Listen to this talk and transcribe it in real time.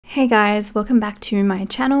Hey guys, welcome back to my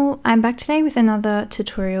channel. I'm back today with another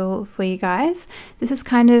tutorial for you guys. This is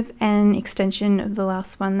kind of an extension of the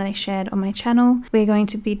last one that I shared on my channel. We're going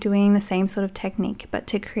to be doing the same sort of technique but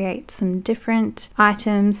to create some different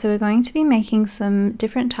items. So we're going to be making some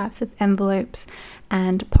different types of envelopes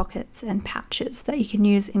and pockets and pouches that you can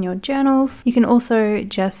use in your journals. You can also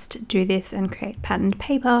just do this and create patterned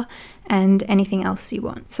paper and anything else you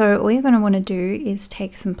want. So all you're going to want to do is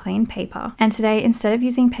take some plain paper, and today instead of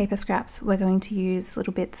using paper scraps we're going to use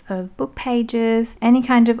little bits of book pages, any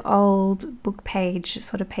kind of old book page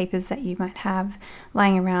sort of papers that you might have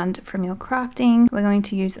lying around from your crafting. We're going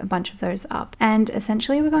to use a bunch of those up, and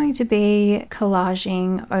essentially we're going to be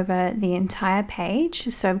collaging over the entire page.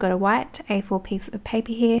 So I've got a white A4 piece of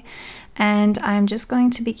paper here, and I'm just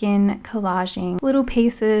going to begin collaging little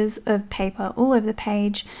pieces of paper all over the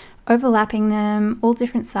page, overlapping them, all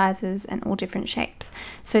different sizes and all different shapes.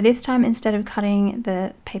 So this time, instead of cutting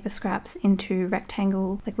the paper scraps into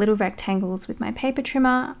little rectangles with my paper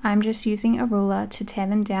trimmer, I'm just using a ruler to tear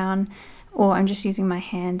them down, or I'm just using my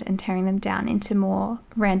hand and tearing them down into more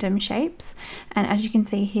random shapes. And as you can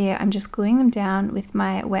see here, I'm just gluing them down with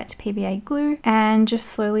my wet PVA glue and just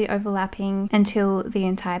slowly overlapping until the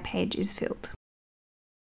entire page is filled.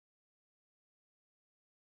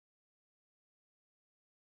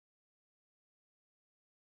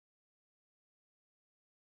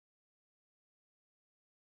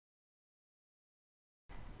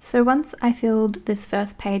 So once I filled this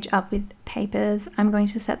first page up with papers, I'm going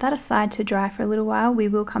to set that aside to dry for a little while. We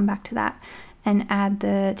will come back to that and add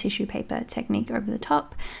the tissue paper technique over the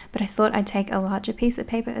top, but I thought I'd take a larger piece of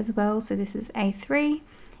paper as well. So this is A3,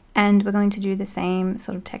 and we're going to do the same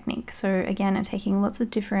sort of technique. So again, I'm taking lots of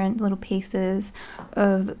different little pieces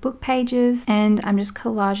of book pages and I'm just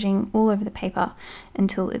collaging all over the paper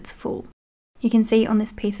until it's full. You can see on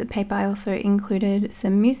this piece of paper I also included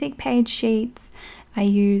some music page sheets. I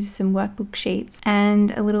used some workbook sheets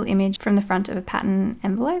and a little image from the front of a pattern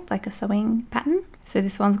envelope, like a sewing pattern. So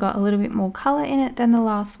this one's got a little bit more color in it than the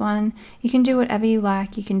last one. You can do whatever you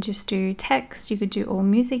like. You can just do text, you could do all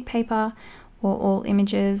music paper or all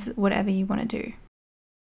images, whatever you want to do.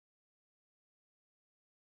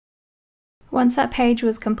 Once that page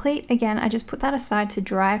was complete, again, I just put that aside to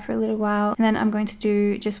dry for a little while, and then I'm going to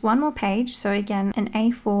do just one more page. So again, an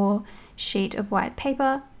A4 sheet of white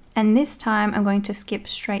paper. And this time I'm going to skip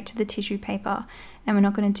straight to the tissue paper and we're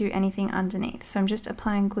not going to do anything underneath. So I'm just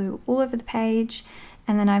applying glue all over the page,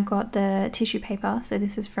 and then I've got the tissue paper. So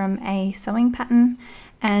this is from a sewing pattern,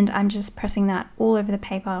 and I'm just pressing that all over the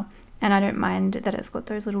paper. And I don't mind that it's got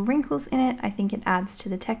those little wrinkles in it. I think it adds to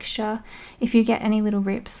the texture. If you get any little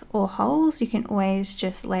rips or holes, you can always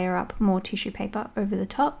just layer up more tissue paper over the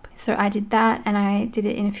top. So I did that, and I did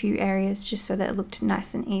it in a few areas just so that it looked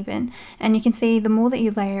nice and even. And you can see the more that you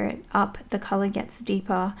layer it up, the color gets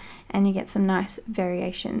deeper and you get some nice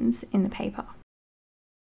variations in the paper.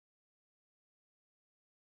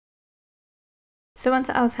 So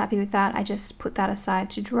once I was happy with that, I just put that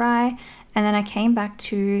aside to dry, and then I came back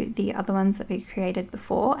to the other ones that we created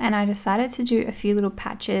before, and I decided to do a few little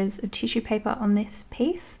patches of tissue paper on this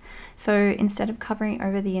piece. So instead of covering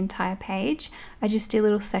over the entire page, I just did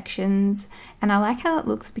little sections, and I like how it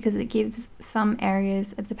looks because it gives some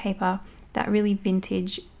areas of the paper that really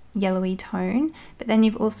vintage yellowy tone, but then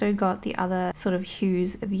you've also got the other sort of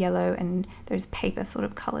hues of yellow and those paper sort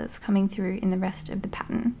of colors coming through in the rest of the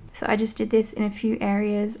pattern. So I just did this in a few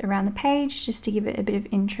areas around the page just to give it a bit of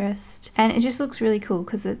interest, and it just looks really cool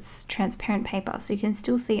because it's transparent paper, so you can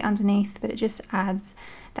still see underneath, but it just adds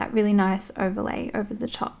that really nice overlay over the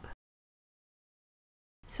top.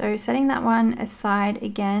 So setting that one aside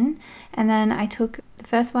again, and then I took the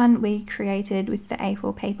first one we created with the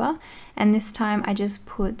A4 paper, and this time I just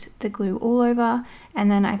put the glue all over and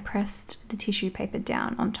then I pressed the tissue paper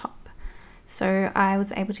down on top. So I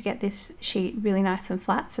was able to get this sheet really nice and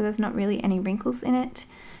flat, so there's not really any wrinkles in it.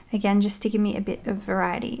 Again, just to give me a bit of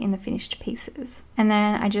variety in the finished pieces. And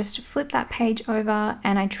then I just flipped that page over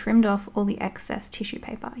and I trimmed off all the excess tissue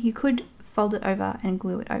paper. You could fold it over and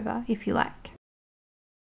glue it over if you like.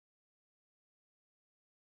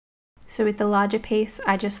 So with the larger piece,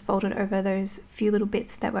 I just folded over those few little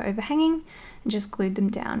bits that were overhanging and just glued them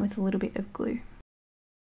down with a little bit of glue.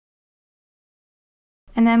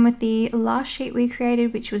 And then with the last sheet we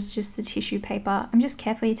created, which was just the tissue paper, I'm just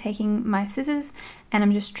carefully taking my scissors and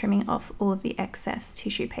I'm just trimming off all of the excess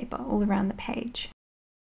tissue paper all around the page.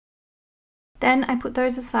 Then I put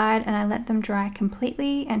those aside and I let them dry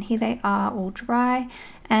completely, and here they are all dry.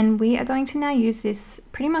 And we are going to now use this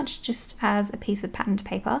pretty much just as a piece of patterned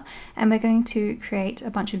paper, and we're going to create a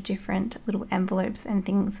bunch of different little envelopes and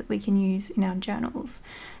things that we can use in our journals.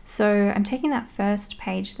 So I'm taking that first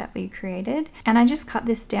page that we created and I just cut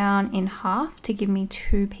this down in half to give me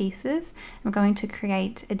 2 pieces. I'm going to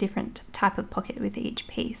create a different type of pocket with each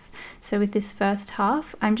piece. So with this first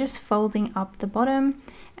half, I'm just folding up the bottom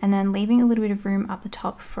and then leaving a little bit of room up the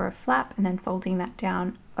top for a flap, and then folding that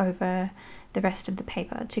down over the rest of the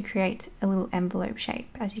paper to create a little envelope shape.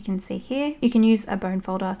 As you can see here, you can use a bone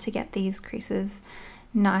folder to get these creases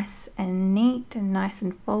nice and neat and nice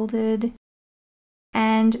and folded.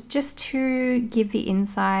 And just to give the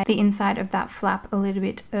inside of that flap a little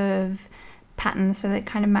bit of pattern so that it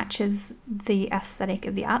kind of matches the aesthetic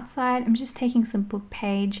of the outside, I'm just taking some book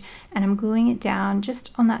page and I'm gluing it down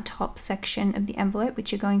just on that top section of the envelope,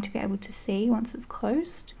 which you're going to be able to see once it's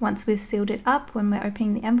closed. Once we've sealed it up, when we're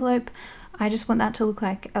opening the envelope, I just want that to look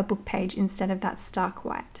like a book page instead of that stark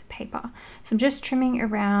white paper. So I'm just trimming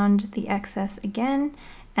around the excess again,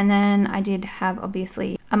 and then I did have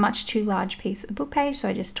obviously a much too large piece of book page, so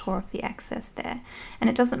I just tore off the excess there. And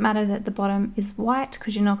it doesn't matter that the bottom is white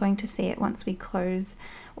because you're not going to see it once we close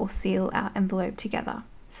or seal our envelope together.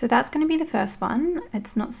 So that's going to be the first one.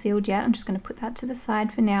 It's not sealed yet. I'm just going to put that to the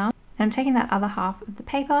side for now. And I'm taking that other half of the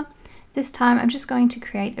paper. This time I'm just going to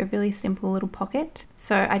create a really simple little pocket.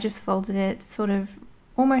 So I just folded it sort of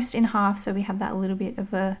almost in half, so we have that little bit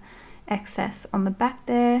of a excess on the back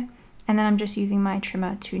there. And then I'm just using my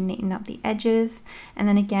trimmer to neaten up the edges. And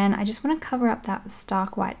then again, I just want to cover up that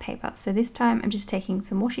stark white paper. So this time I'm just taking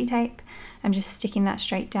some washi tape. I'm just sticking that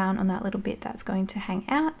straight down on that little bit that's going to hang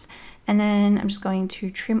out. And then I'm just going to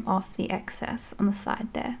trim off the excess on the side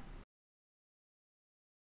there.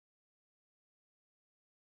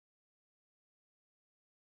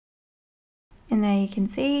 And there you can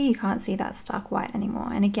see, you can't see that stark white anymore.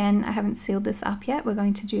 And again, I haven't sealed this up yet. We're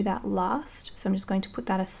going to do that last. So I'm just going to put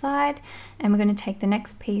that aside, and we're going to take the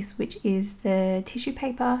next piece, which is the tissue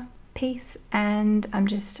paper piece. And I'm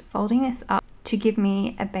just folding this up to give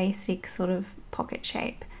me a basic sort of pocket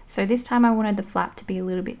shape. So this time I wanted the flap to be a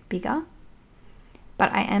little bit bigger,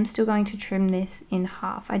 but I am still going to trim this in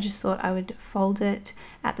half. I just thought I would fold it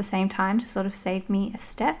at the same time to sort of save me a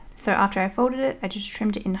step. So after I folded it, I just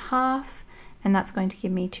trimmed it in half, and that's going to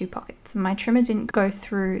give me 2 pockets. My trimmer didn't go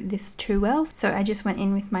through this too well, so I just went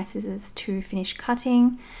in with my scissors to finish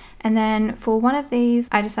cutting. And then for one of these,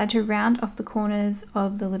 I decided to round off the corners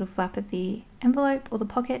of the little flap of the envelope or the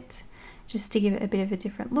pocket, just to give it a bit of a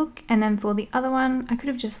different look. And then for the other one, I could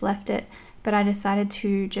have just left it, but I decided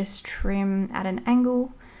to just trim at an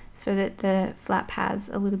angle so that the flap has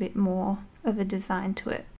a little bit more of a design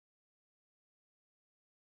to it.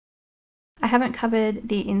 I haven't covered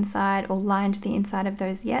the inside or lined the inside of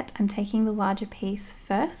those yet. I'm taking the larger piece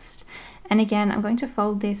first. And again, I'm going to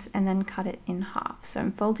fold this and then cut it in half. So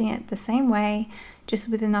I'm folding it the same way, just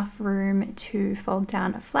with enough room to fold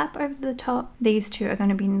down a flap over the top. These two are going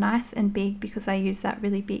to be nice and big because I use that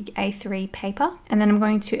really big A3 paper. And then I'm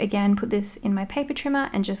going to again put this in my paper trimmer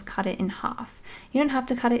and just cut it in half. You don't have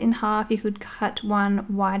to cut it in half. You could cut one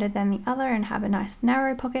wider than the other and have a nice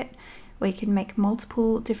narrow pocket, or you can make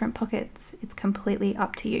multiple different pockets. It's completely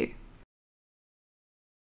up to you.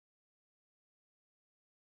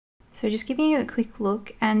 So just giving you a quick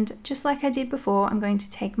look, and just like I did before, I'm going to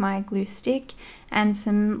take my glue stick and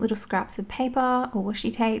some little scraps of paper or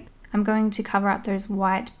washi tape. I'm going to cover up those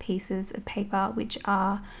white pieces of paper which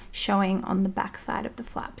are showing on the back side of the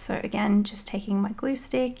flap. So again, just taking my glue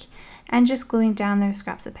stick and just gluing down those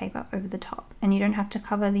scraps of paper over the top. And you don't have to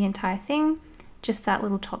cover the entire thing, just that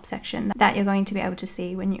little top section that you're going to be able to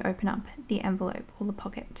see when you open up the envelope or the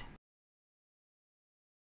pocket.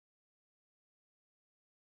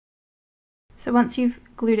 So once you've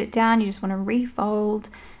glued it down, you just want to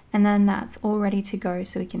refold, and then that's all ready to go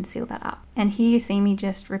so we can seal that up. And here you see me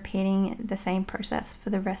just repeating the same process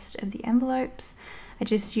for the rest of the envelopes. I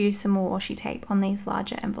just used some more washi tape on these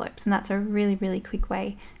larger envelopes, and that's a really, really quick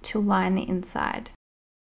way to line the inside.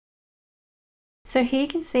 So here you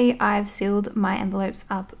can see I've sealed my envelopes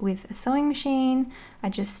up with a sewing machine. I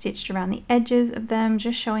just stitched around the edges of them,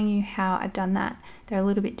 just showing you how I've done that. They're a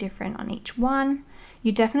little bit different on each one.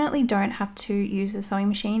 You definitely don't have to use a sewing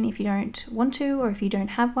machine if you don't want to, or if you don't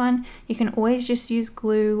have one. You can always just use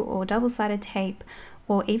glue or double-sided tape,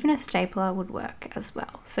 or even a stapler would work as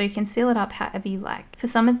well. So you can seal it up however you like. For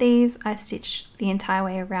some of these, I stitched the entire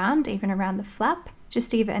way around, even around the flap. just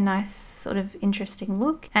to give it a nice sort of interesting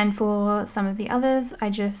look. And for some of the others, I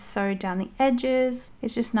just sewed down the edges.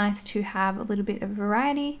 It's just nice to have a little bit of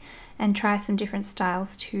variety and try some different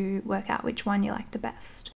styles to work out which one you like the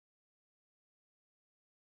best.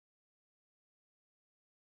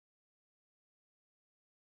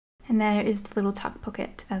 And there is the little tuck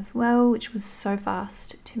pocket as well, which was so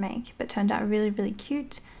fast to make, but turned out really, really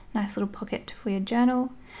cute. Nice little pocket for your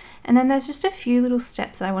journal. And then there's just a few little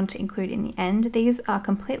steps that I want to include in the end. These are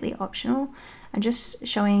completely optional. I'm just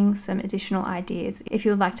showing some additional ideas if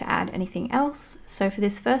you would like to add anything else. So for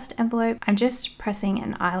this first envelope, I'm just pressing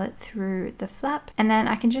an eyelet through the flap, and then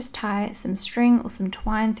I can just tie some string or some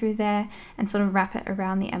twine through there and sort of wrap it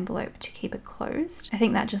around the envelope to keep it closed. I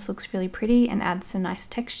think that just looks really pretty and adds some nice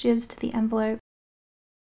textures to the envelope.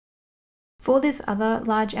 For this other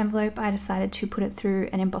large envelope, I decided to put it through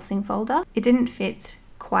an embossing folder. It didn't fit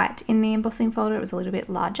quite in the embossing folder, it was a little bit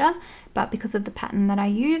larger, but because of the pattern that I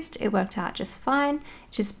used, it worked out just fine.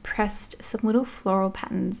 Just pressed some little floral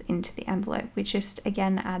patterns into the envelope, which just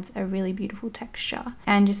again adds a really beautiful texture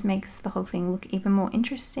and just makes the whole thing look even more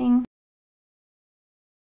interesting.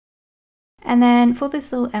 And then for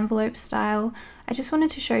this little envelope style, I just wanted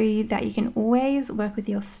to show you that you can always work with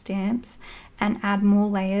your stamps and add more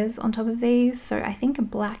layers on top of these. So I think a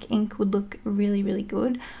black ink would look really, really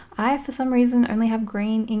good. I, for some reason, only have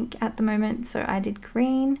green ink at the moment, so I did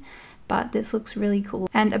green, but this looks really cool.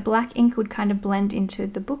 And a black ink would kind of blend into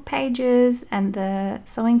the book pages and the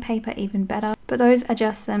sewing paper even better. But those are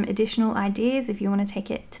just some additional ideas if you want to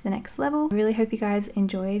take it to the next level. I really hope you guys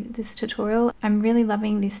enjoyed this tutorial. I'm really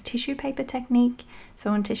loving this tissue paper technique,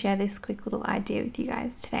 so I want to share this quick little idea with you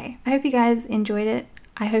guys today. I hope you guys enjoyed it.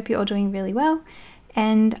 I hope you're all doing really well,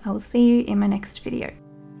 and I will see you in my next video.